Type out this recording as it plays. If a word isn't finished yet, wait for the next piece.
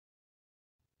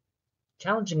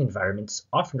Challenging environments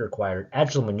often require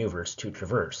agile maneuvers to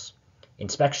traverse.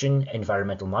 Inspection,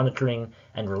 environmental monitoring,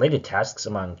 and related tasks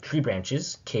among tree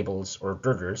branches, cables, or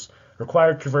girders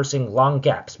require traversing long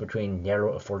gaps between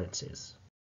narrow affordances,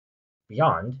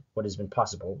 beyond what has been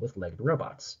possible with legged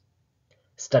robots.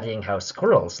 Studying how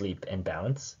squirrels leap and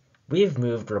balance, we've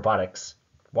moved robotics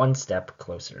one step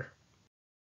closer.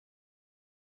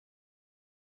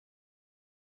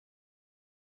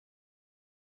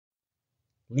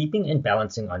 Leaping and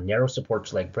balancing on narrow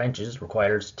support leg branches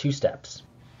requires two steps.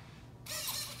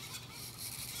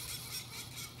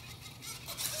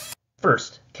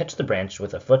 First, catch the branch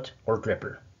with a foot or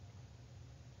gripper.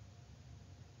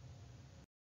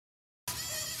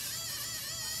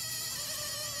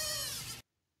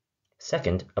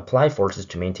 Second, apply forces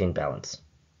to maintain balance.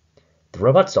 The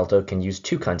robot Salto can use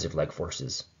two kinds of leg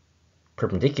forces: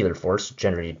 perpendicular force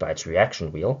generated by its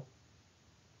reaction wheel,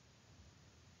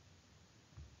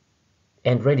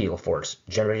 and radial force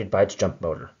generated by its jump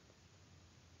motor.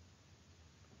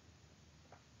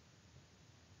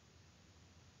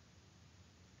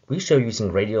 We show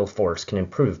using radial force can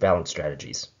improve balance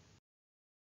strategies.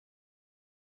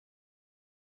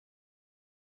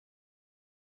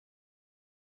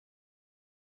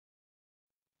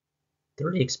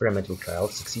 "30 experimental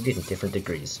trials succeeded in different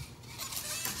degrees.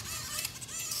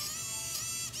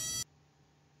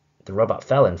 The robot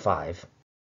fell in 5.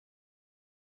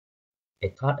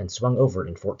 It caught and swung over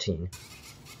in 14.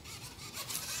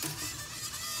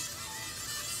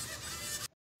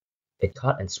 It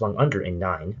caught and swung under in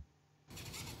 9.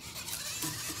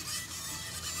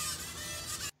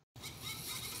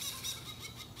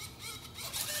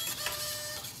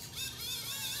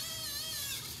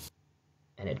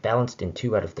 And it balanced in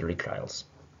 2 out of 30 trials.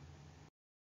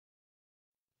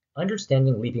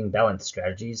 Understanding leaping balance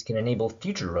strategies can enable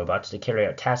future robots to carry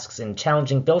out tasks in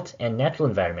challenging built and natural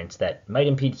environments that might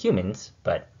impede humans,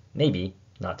 but maybe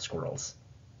not squirrels.